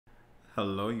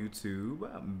Hello YouTube,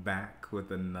 I'm back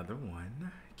with another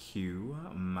one. Cue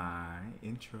my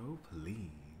intro, please.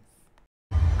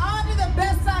 I'll do the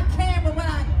best I can with what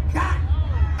I got.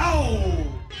 Oh!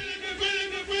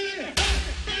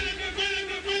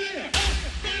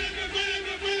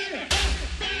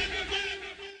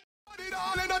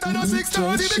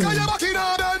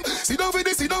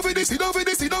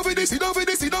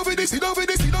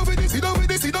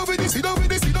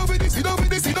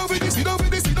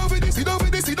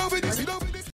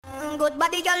 Good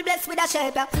body girl blessed with a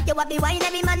shape. You want me wine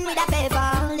every man with a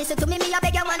favor. Listen to me, I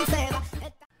beg you one favor.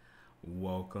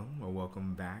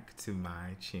 Welcome back to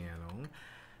my channel.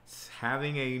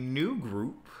 Having a new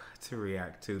group to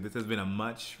react to. This has been a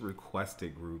much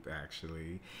requested group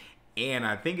actually. And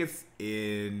I think it's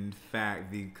in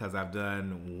fact because I've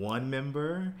done one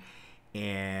member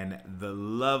and the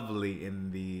lovely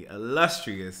and the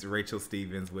illustrious Rachel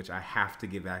Stevens, which I have to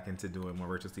get back into doing more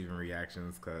Rachel Stevens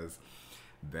reactions because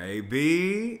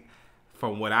baby,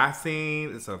 from what I've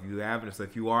seen, so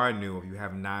if you are new, if you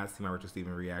have not seen my Rachel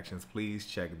Stevens reactions, please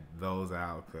check those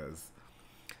out because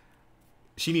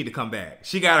she need to come back.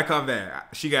 She gotta come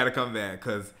back. She gotta come back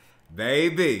because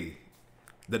baby,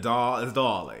 the doll is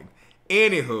darling.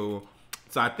 Anywho,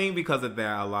 so I think because of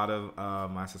that, a lot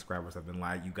of my subscribers have been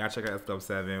like, you gotta check out Club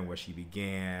 7 where she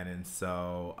began, and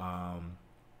so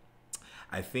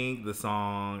I think the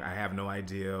song, I have no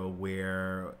idea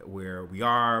where we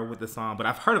are with the song, but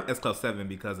I've heard of S Club 7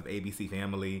 because of ABC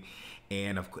Family,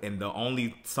 and the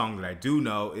only song that I do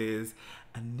know is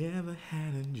I never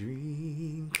had a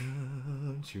dream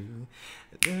come true.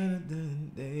 The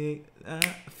day I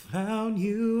found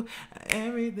you,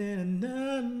 everything.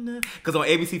 Because on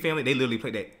ABC Family, they literally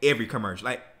play that every commercial.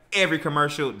 Like every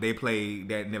commercial, they play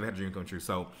that Never Had a Dream Come True.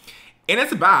 So, and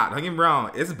it's about, don't get me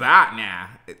wrong, it's about now.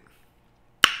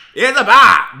 It's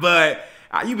about, but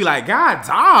you be like, God,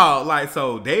 dog. Like,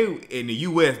 so they, in the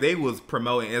US, they was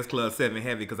promoting S Club 7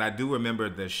 heavy because I do remember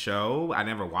the show. I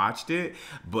never watched it,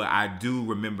 but I do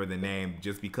remember the name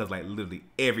just because, like, literally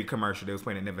every commercial they was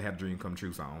playing that Never Had a Dream Come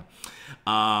True song.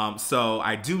 So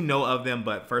I do know of them,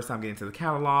 but first time getting to the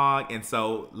catalog, and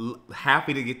so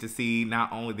happy to get to see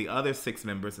not only the other 6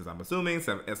 members, as I'm assuming,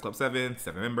 S Club 7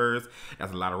 members.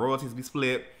 That's a lot of royalties to be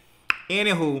split.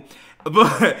 Anywho,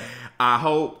 but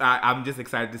I'm just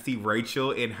excited to see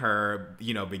Rachel in her,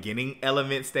 beginning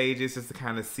element stages, just to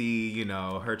kind of see,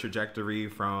 her trajectory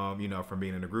from, from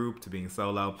being in a group to being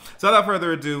solo. So without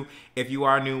further ado, if you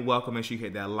are new, welcome. Make sure you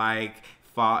hit that like.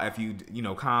 If you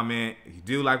comment, if you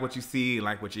do like what you see,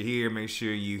 like what you hear, make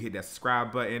sure you hit that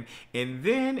subscribe button. And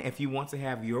then if you want to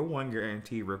have your one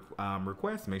guarantee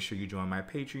request, make sure you join my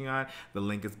Patreon. The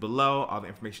link is below. All the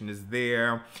information is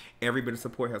there. Every bit of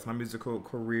support helps my musical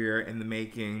career in the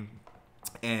making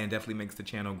and definitely makes the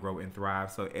channel grow and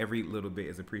thrive. So every little bit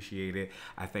is appreciated.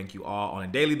 I thank you all on a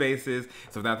daily basis.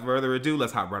 So without further ado,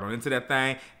 let's hop right on into that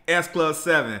thing. S Club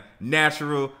 7,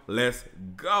 Natural, let's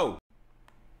go.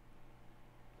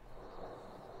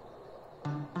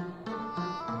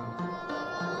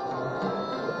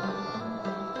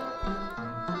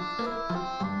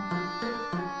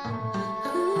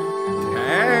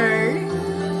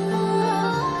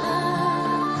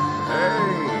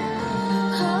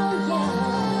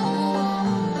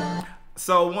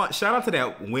 So shout out to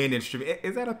that wind instrument.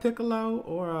 Is that a piccolo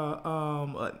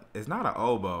or it's not an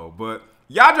oboe, but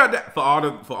y'all drop that for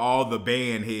all the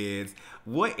band heads.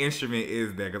 What instrument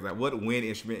is that? Because what wind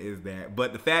instrument is that?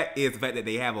 But the fact that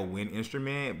they have a wind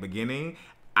instrument beginning,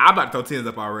 I'm about to throw tens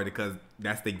up already because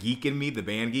that's the geek in me, the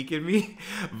band geek in me.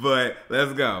 But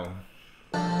let's go.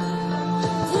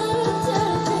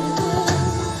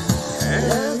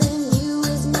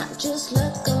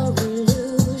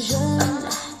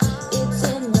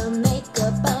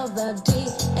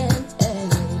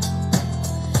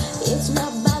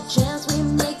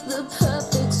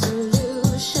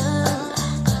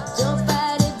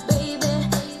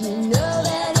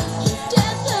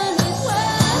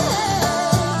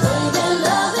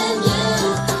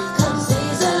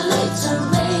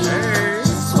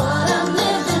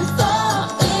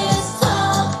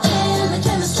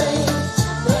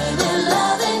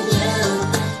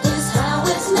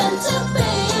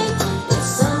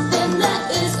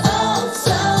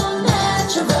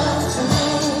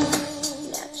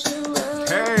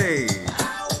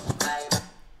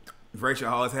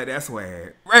 Rachel always had that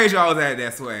swag. Rachel always had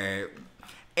that swag.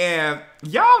 And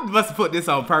y'all must have put this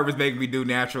on purpose, making me do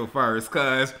natural first,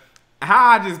 because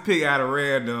how I just pick out a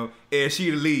random and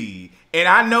she the lead. And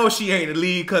I know she ain't the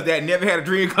lead because that Never Had a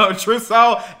Dream Come True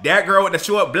song, that girl with the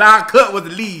short blonde cut was the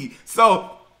lead.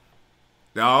 So,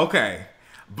 okay.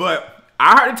 But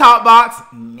I heard the talk box.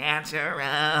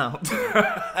 Natural.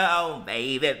 Oh,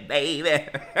 baby, baby.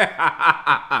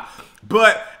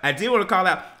 But I did want to call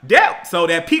out that. So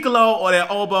that piccolo or that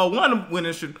oboe, one of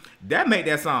them that made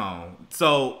that song.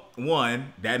 So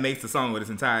one, that makes the song with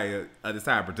its entire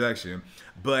production.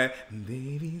 But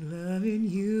baby, loving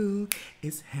you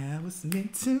is how it's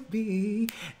meant to be.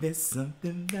 There's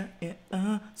something that is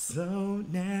so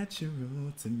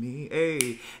natural to me.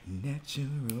 Hey,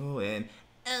 natural and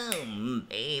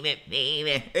baby,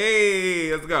 baby.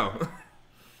 Hey, let's go.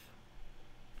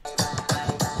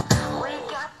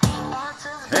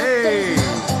 Hey.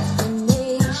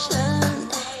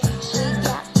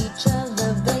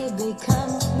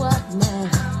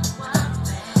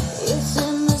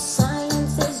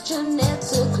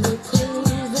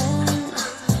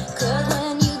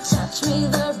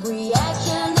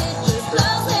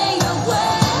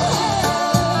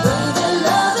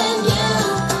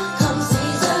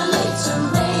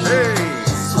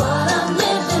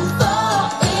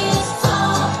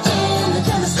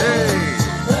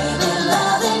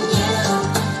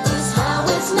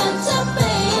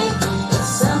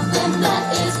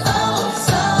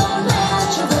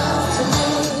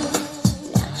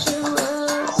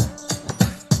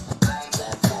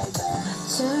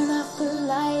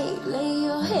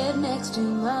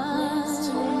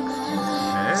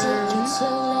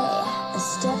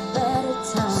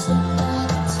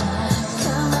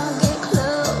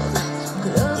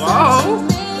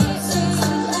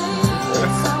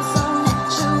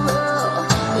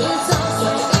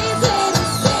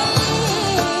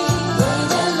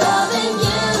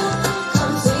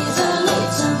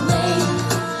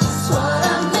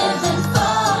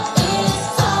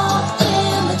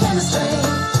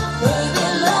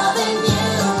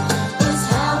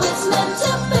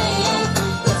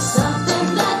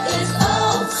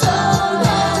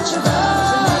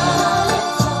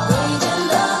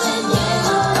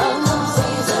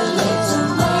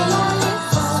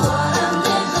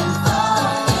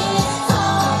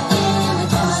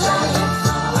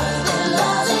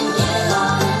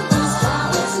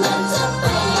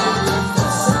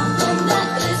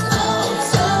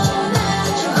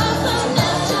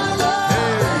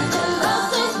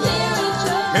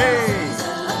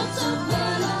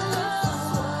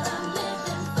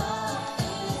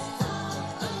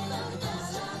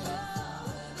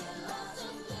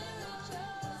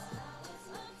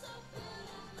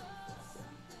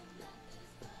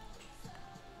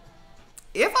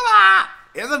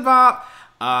 It's a bop.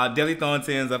 Definitely throwing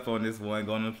 10s up on this one.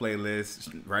 Going on the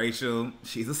playlist. Rachel,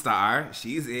 she's a star.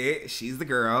 She's it. She's the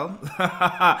girl.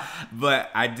 But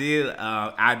I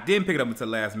didn't pick it up until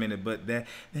the last minute. But then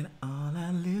all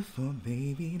I live for,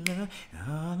 baby love.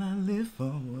 All I live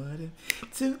for, what it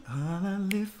to all I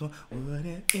live for, what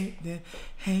it did.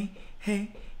 Hey,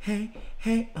 hey, hey,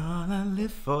 hey, all I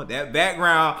live for. That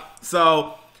background.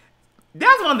 So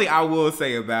that's one thing I will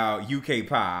say about UK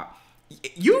pop.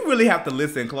 You really have to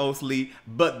listen closely,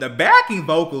 but the backing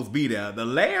vocals be there. The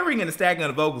layering and the stacking of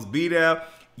the vocals be there.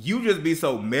 You just be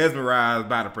so mesmerized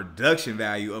by the production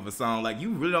value of a song. Like,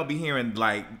 you really don't be hearing,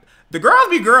 like, the girls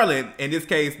be girling. In this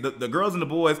case, the girls and the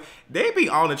boys, they be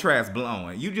on the tracks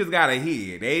blowing. You just gotta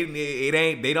hear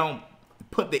it. They don't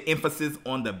put the emphasis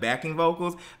on the backing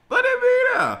vocals, but it be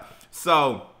there.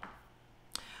 So,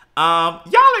 y'all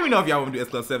let me know if y'all want to do S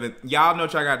Club 7. Y'all know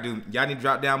what y'all gotta do. Y'all need to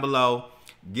drop down below.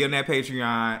 Give them that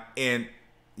Patreon, and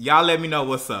y'all let me know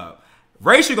what's up.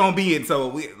 Rachel gonna be it,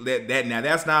 so now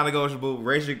that's non-negotiable.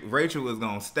 Rachel is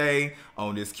gonna stay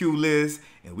on this queue list,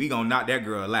 and we gonna knock that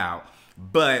girl out.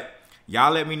 But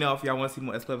y'all let me know if y'all want to see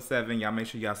more S Club 7. Y'all make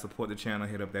sure y'all support the channel.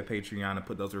 Hit up that Patreon and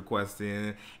put those requests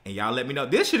in, and y'all let me know.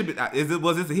 This should have been.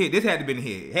 Was this a hit? This had to been a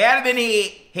hit. Had to been a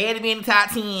hit. Had to be in the top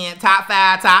 10, top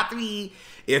 5, top 3.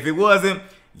 If it wasn't,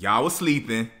 y'all was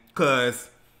sleeping, cause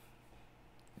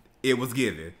it was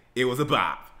given. It was a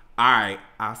bop. All right.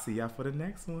 I'll see y'all for the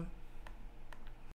next one.